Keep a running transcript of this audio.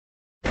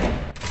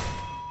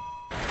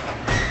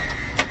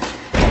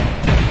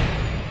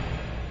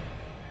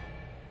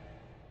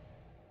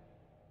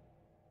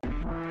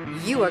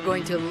You are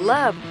going to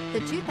love the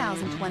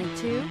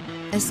 2022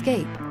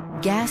 Escape.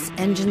 Gas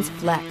engines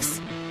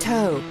flex,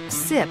 tow,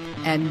 sip,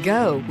 and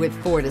go with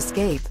Ford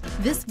Escape.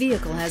 This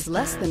vehicle has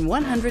less than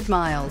 100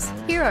 miles.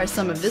 Here are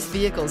some of this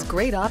vehicle's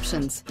great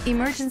options: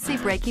 emergency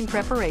braking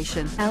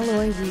preparation,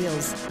 alloy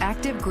wheels,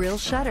 active grille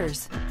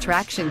shutters,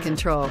 traction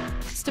control,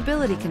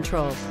 stability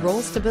control,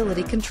 roll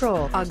stability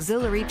control,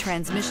 auxiliary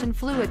transmission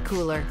fluid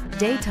cooler,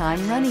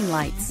 daytime running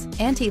lights,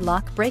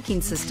 anti-lock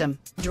braking system,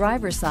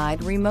 driver's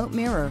side remote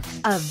mirror.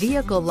 A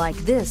vehicle like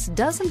this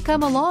doesn't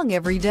come along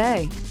every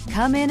day.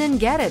 Come in and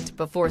get it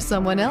before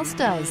someone else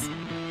does.